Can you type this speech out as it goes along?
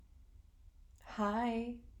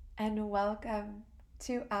Hi, and welcome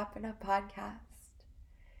to Apana Podcast.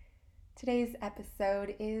 Today's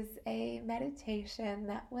episode is a meditation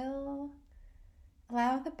that will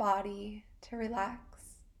allow the body to relax.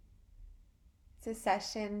 It's a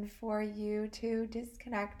session for you to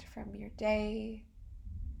disconnect from your day,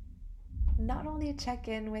 not only check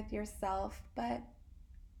in with yourself, but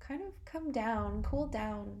kind of come down, cool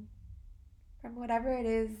down from whatever it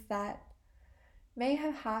is that may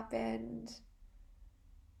have happened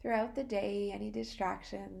throughout the day, any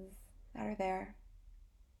distractions that are there.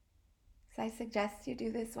 So I suggest you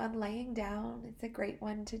do this one laying down. It's a great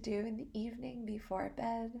one to do in the evening before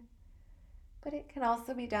bed, but it can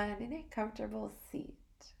also be done in a comfortable seat.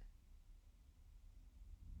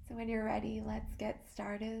 So when you're ready, let's get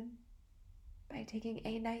started by taking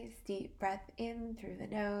a nice deep breath in through the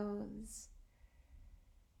nose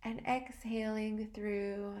and exhaling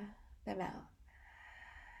through the mouth.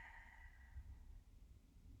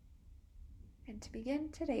 And to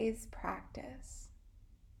begin today's practice,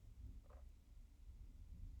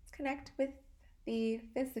 let's connect with the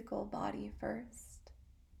physical body first.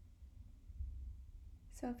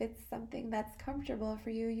 So if it's something that's comfortable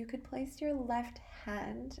for you, you could place your left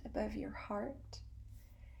hand above your heart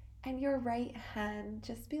and your right hand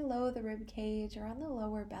just below the rib cage or on the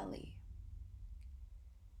lower belly.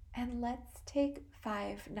 And let's take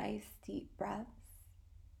 5 nice deep breaths,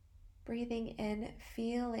 breathing in,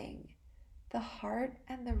 feeling the heart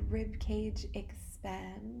and the rib cage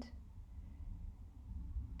expand,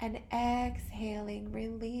 and exhaling,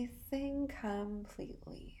 releasing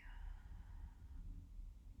completely.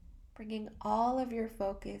 Bringing all of your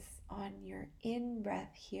focus on your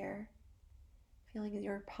in-breath here, feeling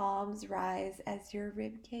your palms rise as your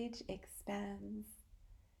rib cage expands,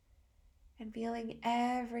 and feeling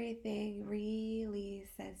everything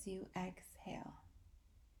release as you exhale.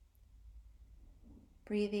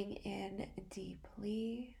 Breathing in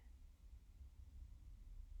deeply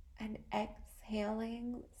and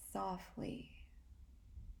exhaling softly.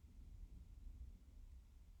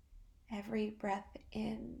 Every breath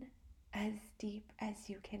in as deep as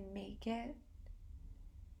you can make it,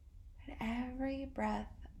 and every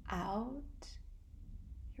breath out,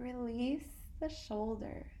 you release the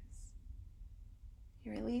shoulders,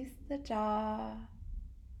 you release the jaw,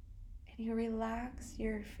 and you relax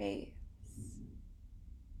your face.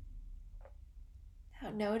 Now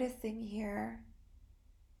noticing here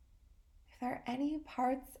if there are any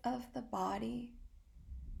parts of the body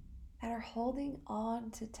that are holding on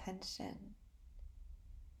to tension.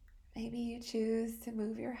 Maybe you choose to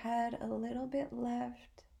move your head a little bit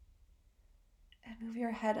left and move your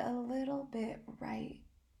head a little bit right,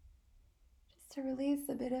 just to release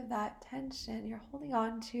a bit of that tension you're holding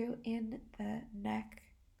on to in the neck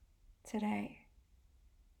today.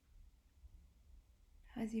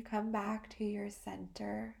 As you come back to your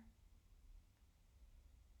center,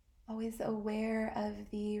 always aware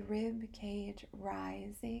of the rib cage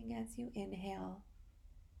rising as you inhale,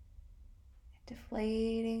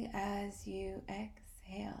 deflating as you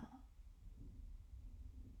exhale.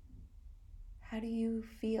 How do you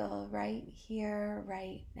feel right here,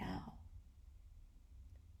 right now?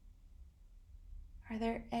 Are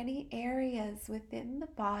there any areas within the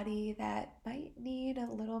body that might need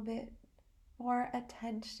a little bit more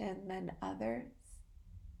attention than others?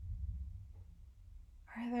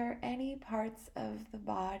 Are there any parts of the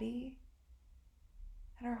body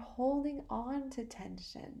that are holding on to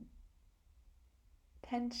tension?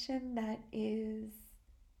 Tension that is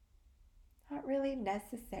not really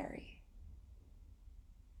necessary.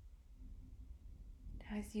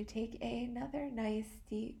 Now, as you take another nice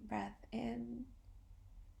deep breath in,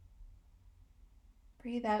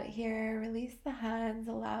 breathe out here, release the hands,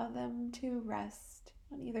 allow them to rest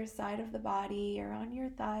on either side of the body or on your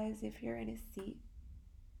thighs if you're in a seat.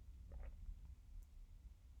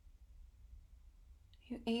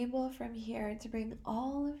 You're able from here to bring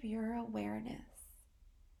all of your awareness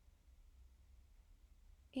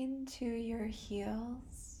into your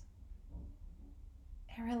heels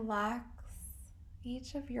and relax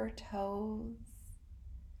each of your toes,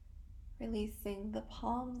 releasing the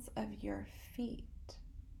palms of your feet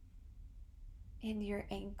and your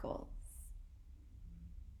ankles.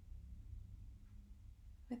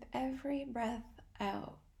 With every breath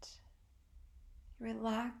out,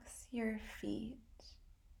 relax your feet,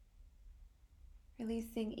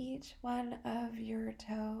 releasing each one of your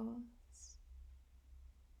toes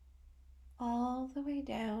all the way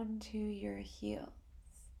down to your heels.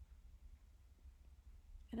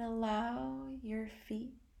 And allow your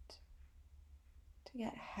feet to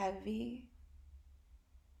get heavy.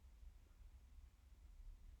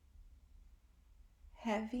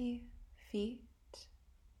 heavy feet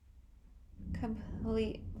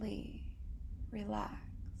completely relaxed.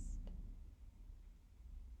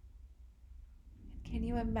 And can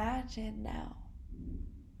you imagine now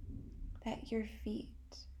that your feet,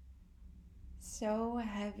 so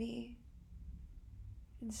heavy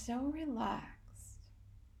and so relaxed,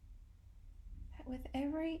 that with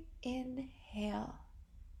every inhale,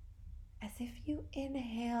 as if you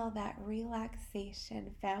inhale that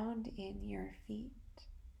relaxation found in your feet,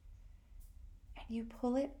 and you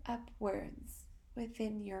pull it upwards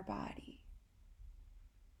within your body.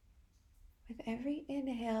 With every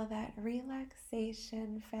inhale, that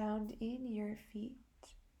relaxation found in your feet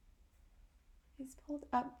is pulled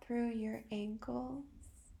up through your ankles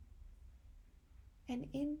and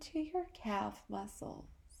into your calf muscles.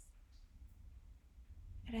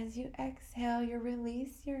 And as you exhale, you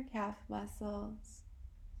release your calf muscles.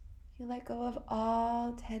 You let go of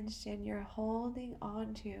all tension you're holding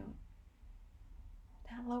onto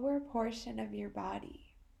that lower portion of your body.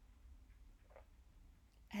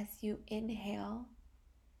 As you inhale,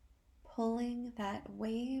 pulling that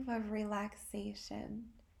wave of relaxation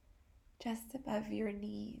just above your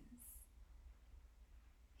knees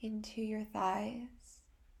into your thighs.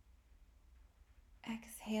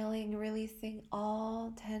 Exhaling, releasing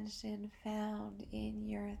all tension found in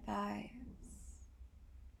your thighs.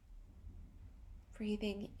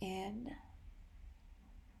 Breathing in,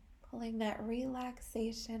 pulling that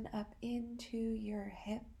relaxation up into your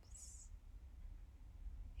hips,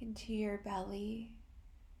 into your belly.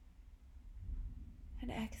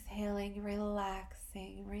 And exhaling,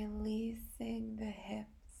 relaxing, releasing the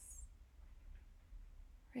hips,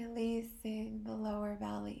 releasing the lower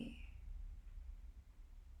belly.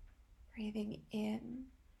 Breathing in,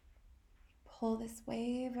 pull this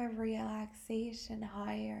wave of relaxation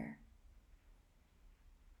higher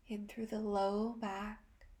in through the low back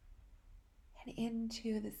and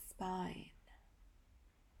into the spine.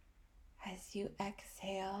 As you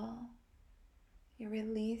exhale, you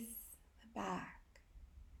release the back,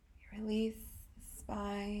 you release the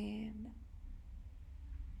spine.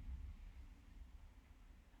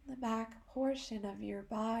 The back portion of your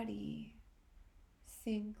body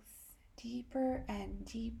sinks deeper and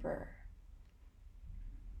deeper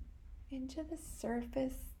into the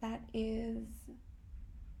surface that is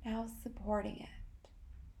now supporting it.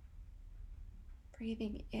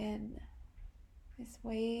 Breathing in, this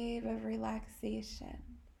wave of relaxation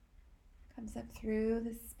comes up through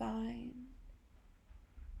the spine,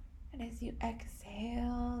 and as you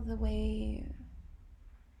exhale, the wave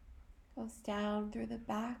goes down through the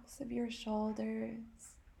backs of your shoulders,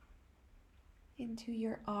 into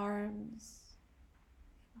your arms,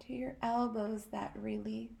 into your elbows that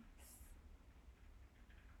release,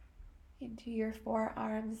 into your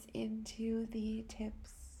forearms, into the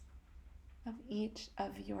tips of each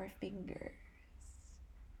of your fingers.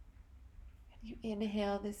 And you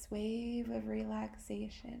inhale this wave of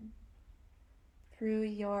relaxation through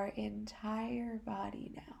your entire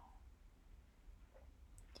body now.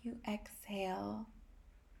 You exhale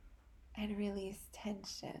and release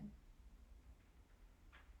tension.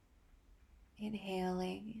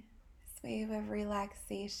 Inhaling this wave of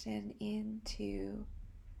relaxation into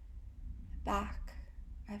the back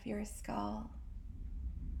of your skull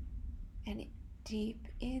and deep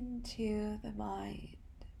into the mind.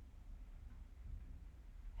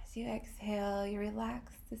 As you exhale, you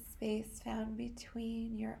relax the space found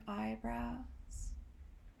between your eyebrows.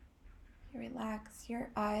 You relax your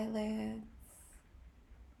eyelids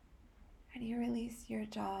and you release your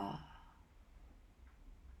jaw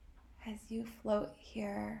as you float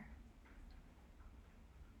here,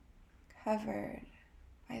 covered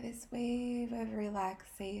by this wave of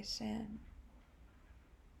relaxation.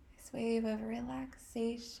 This wave of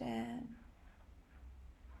relaxation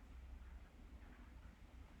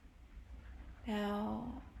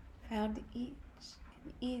now found in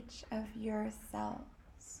each of your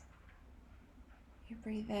cells. You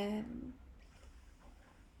breathe in,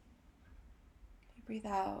 you breathe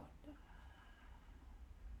out,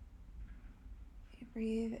 you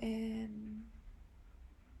breathe in,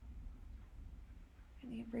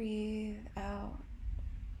 and you breathe out.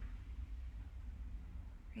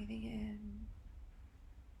 Breathing in,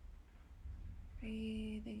 breathe